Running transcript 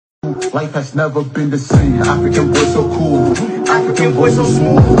Life has never been the same. African boy so cool, African boy so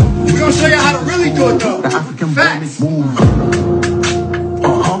smooth. We gonna show you how to really do it though. The African boy is smooth.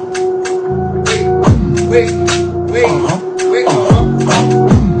 Wait.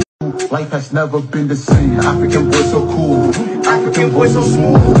 Life has never been the same. African boy so cool, African boy so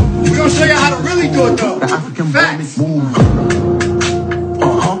smooth. We gonna show you how to really do it though. The African boy is smooth.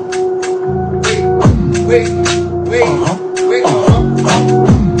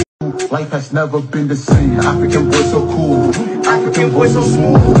 Life has never been the same. African boy so cool, African boy so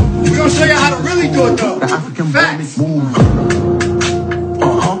smooth. We gonna show you how to really do it though. The African boy is smooth.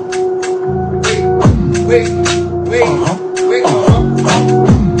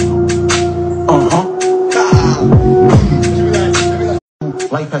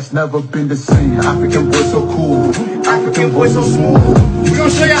 Life has never been the same. African boy so cool, African boy so smooth. We gonna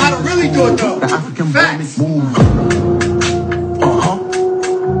show you how to really do it though. The African boy is smooth.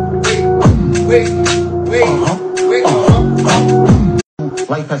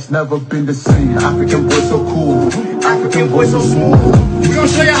 Life has never been the same. African boy so cool, African boy so smooth. We gonna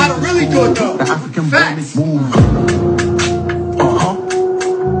show you how to really do it though. The African boy is smooth.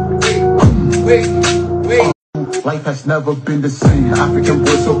 Life has never been the same. African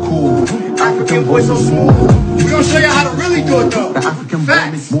boy so cool, African boy so smooth. We gonna show you how to really do it though. The African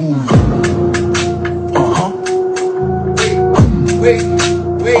boy is smooth.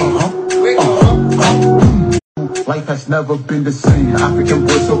 Life has never been the same. African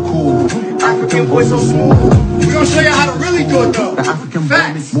boy so cool, African boy so smooth. We gonna show you how to really do it though. The African boy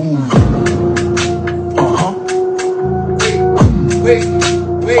is smooth.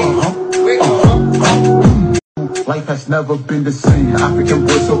 Life has never been the same. African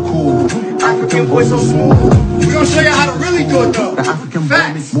boy so cool, African boy so smooth. We gonna show you how to really do it though. The African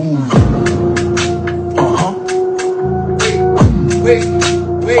boy is smooth.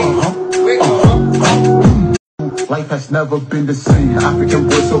 Life has never been the same. African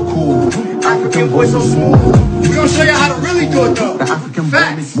boy so cool, African boy so smooth. We gonna show you how to really do it though. The African boy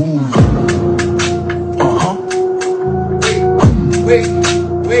is smooth.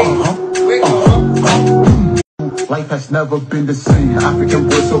 Life has never been the same. African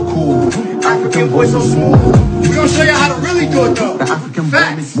boy so cool, African boy so smooth. We gonna show you how to really do it though. The African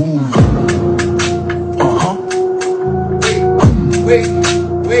boy is smooth.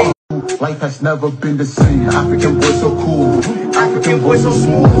 Life has never been the same. African boy so cool, African boy so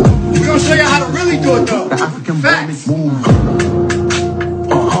smooth. We gonna show you how to really do it though. The African boy is smooth.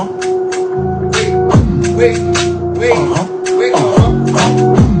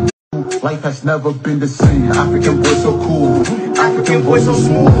 Life has never been the same. African boy so cool, African boy so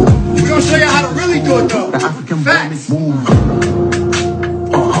smooth. We gonna show you how to really do it though. The African boy is smooth.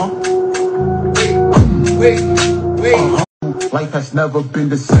 Life has never been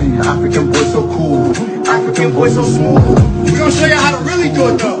the same. African boy so cool, African boy so smooth. We gonna show you how to really do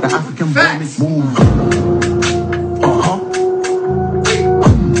it though. The African boy is smooth.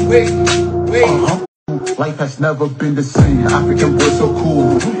 Life has never been the same. African boy so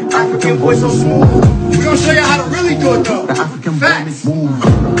cool, African boy so smooth. We gonna show you how to really do it though. The African boy is smooth.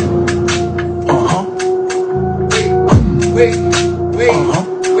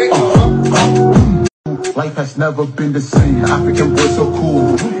 Life has never been the same. African boy so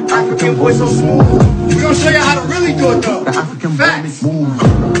cool, African boy so smooth. We gonna show you how to really do it though. The African boy is smooth.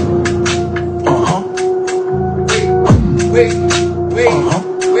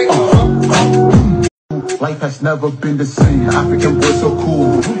 Life has never been the same. African boy so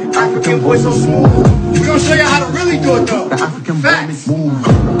cool, African boy so smooth. We gonna show you how to really do it though. The African boy is smooth.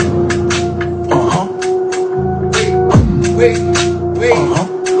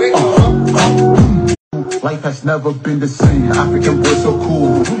 Life has never been the same. African boy so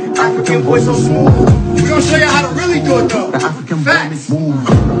cool, African boy so smooth. We gonna show you how to really do it though. The African boy is smooth.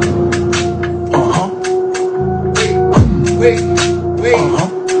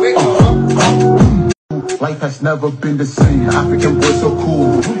 Life has never been the same. African boy so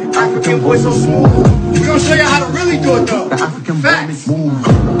cool, African boy so smooth. We gonna show you how to really do it though. The African boy is smooth.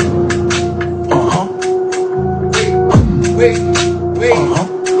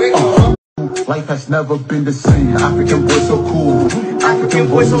 Life has never been the same. African boy so cool, African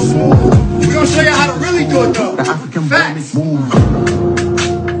boy so smooth. We gonna show you how to really do it though. The African boy is smooth.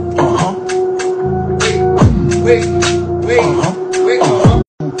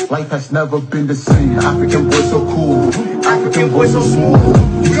 Life has never been the same. African boy so cool, African boy so smooth.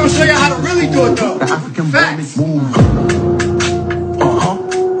 We gonna show you how to really do it though. The African boy is smooth.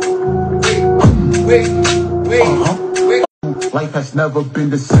 Life has never been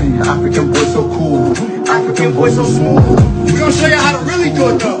the same. African boy so cool, African African voice so smooth. We gonna show you how to really do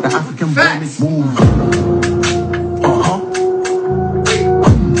it though. The African vibe is smooth.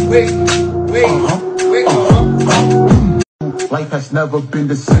 Wait. Life has never been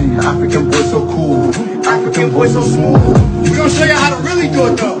the same. African voice so cool. African voice so smooth. We gonna show you how to really do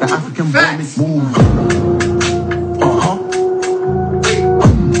it though. The African vibe is smooth.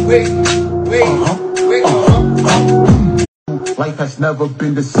 Life has never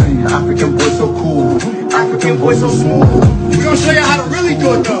been the same. African voice so cool. African voice so smooth. We gonna show you how to really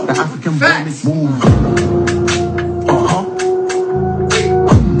do it though. The African vibe is smooth.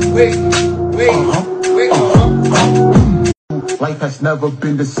 Life has never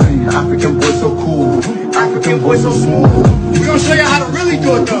been the same. African voice so cool. African voice so smooth. We gonna show you how to really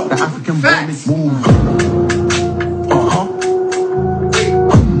do it though. The African vibe is smooth.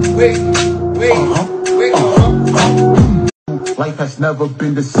 Life has never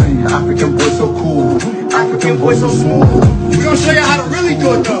been the same. African voice so cool. African voice so smooth. We gonna show you how to really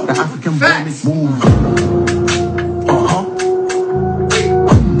do it though. The African vibe is smooth.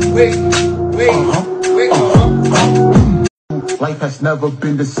 Life has never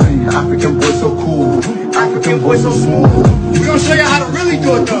been the same. African voice so cool. African voice so smooth. We gonna show you how to really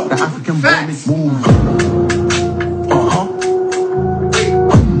do it though. The African vibe is smooth.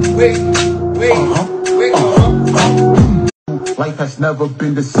 Life has never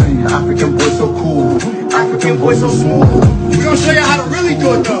been the same. African voice so cool. African voice so smooth. We gonna show you how to really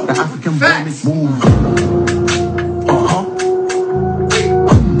do it though. The African vibe is smooth.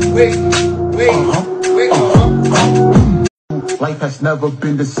 Life has never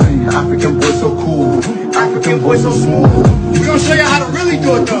been the same. African voice so cool. African voice so smooth. We gonna show you how to really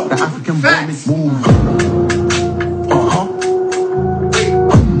do it though. The African vibe is smooth.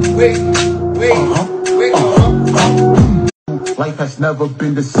 Life has never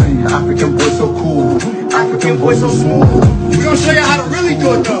been the same. African voice so cool. African voice so smooth. We gonna show you how to really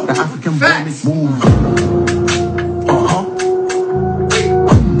do it though. The African vibe is smooth.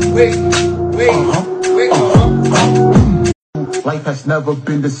 Life has never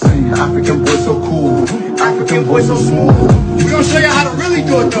been the same. African voice so cool. African voice so smooth. We gonna show you how to really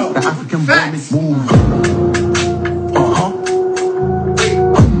do it though. The African vibe is smooth.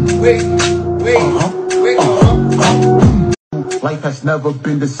 Life has never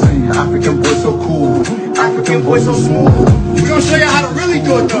been the same. African voice so cool. African voice so smooth. We gonna show you how to really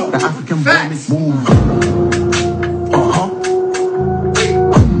do it though. The African vibe is smooth.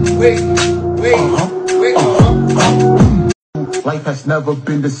 Life has never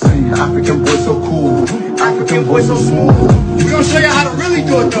been the same. African voice so cool. African voice so smooth. We gonna show you how to really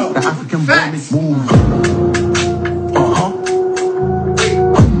do it though. The African vibe is smooth.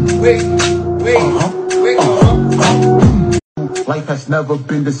 Life has never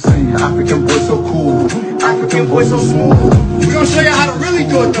been the same. African voice so cool. African voice so smooth. We gonna show you how to really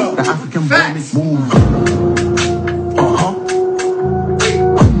do it though. The African vibe is smooth.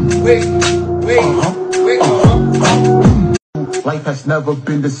 Life has never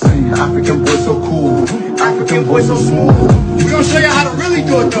been the same. African voice so cool. African voice so smooth. We gonna show you how to really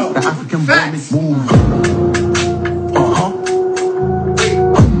do it though. The African vibe is smooth.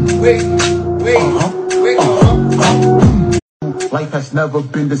 Life has never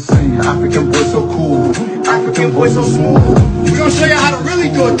been the same. African voice so cool. African voice so smooth. We gonna show you how to really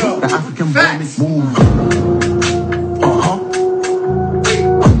do it though. The African vibe is smooth.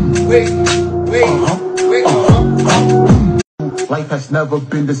 Life has never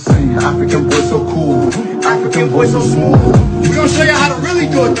been the same. African voice so cool. African voice so smooth. We gonna show you how to really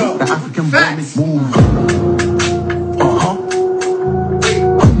do it though. The African vibe is smooth.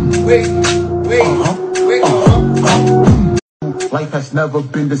 Life has never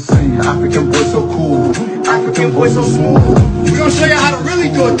been the same. African voice so cool. African voice so smooth. We gonna show you how to really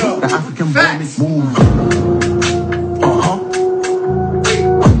do it though. The African vibe is smooth.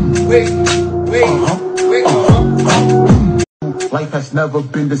 Life has never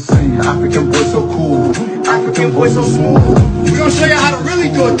been the same. African voice so cool. African voice so smooth. We gonna show you how to really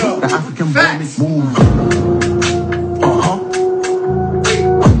do it though. The African vibe is smooth.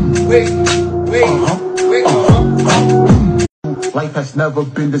 Life has never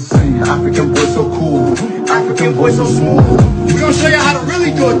been the same. African voice so cool. African voice so smooth. We gonna show you how to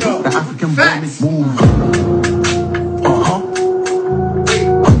really do it though. The African vibe is smooth.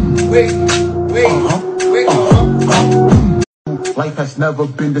 Life has never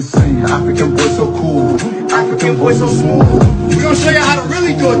been the same. African voice so cool. African voice so smooth. We gonna show you how to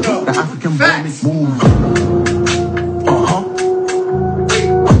really do it though. The African vibe is smooth.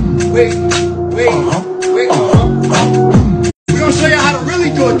 We gonna show you how to really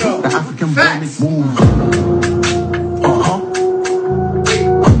do it though. The African vibe is smooth.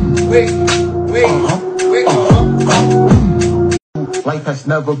 Life has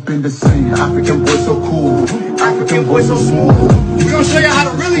never been the same. African boy so cool, African boy so smooth. We gonna show you how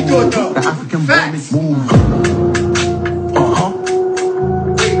to really do it though. The African boy is smooth.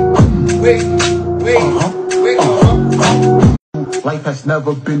 Life has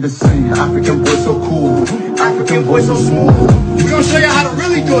never been the same. African boy so cool, African boy so smooth. We gonna show you how to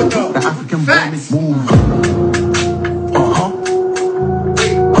really do it though. The African boy is smooth.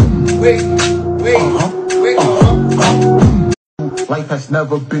 Life has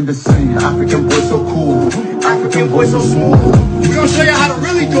never been the same. African boy so cool, African boy so smooth. We gonna show you how to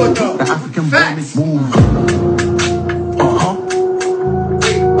really do it though. The African boy is smooth.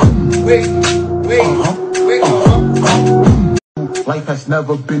 Life has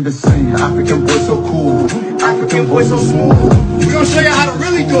never been the same. African boy so cool, African boy so smooth. We gonna show you how to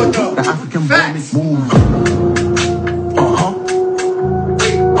really do it though. The African boy is smooth.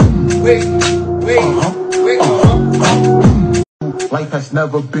 Life has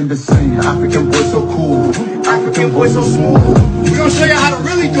never been the same. African boy so cool, African boy so smooth. We gonna show you how to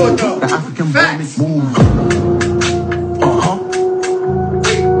really do it though. The African boy is smooth.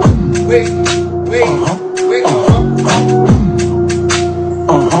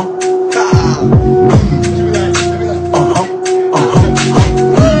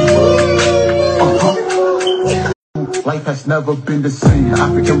 Life has never been the same.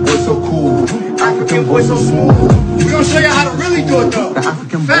 African boy so cool, African boy so smooth. We gonna show you how to really do it though. The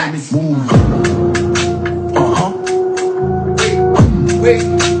African boy is smooth.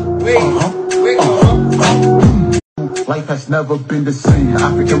 Life has never been the same.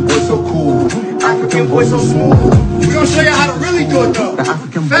 African boy so cool, African boy so smooth. We gonna show you how to really do it though. The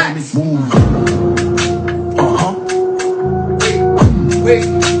African boy is smooth.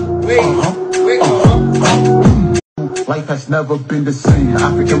 Life has never been the same.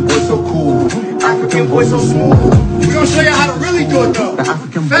 African boy so cool, African boy so smooth. We gonna show you how to really do it though. The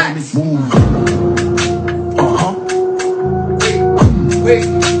African boy is smooth.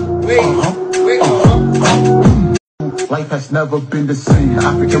 Life has never been the same.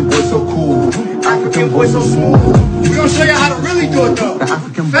 African boy so cool, African boy so smooth. We gonna show you how to really do it though. The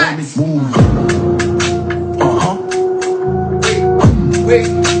African boy is smooth.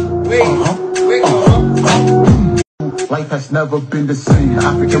 Life has never been the same.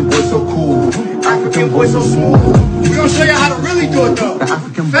 African boy so cool, African boy so smooth. We gonna show you how to really do it though. The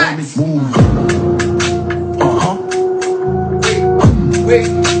African boy is smooth.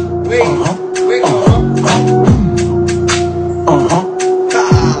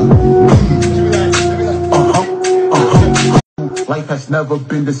 Life has never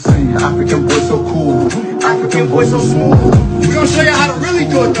been the same. African boy so cool, African boy so smooth. We gonna show you how to really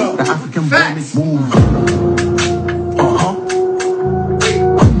do it though. The African boy is smooth.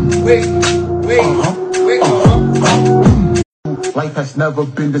 Life has never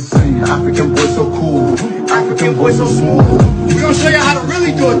been the same. African boy so cool, African boy so smooth. We gonna show you how to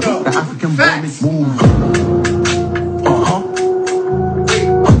really do it though. The African boy is smooth.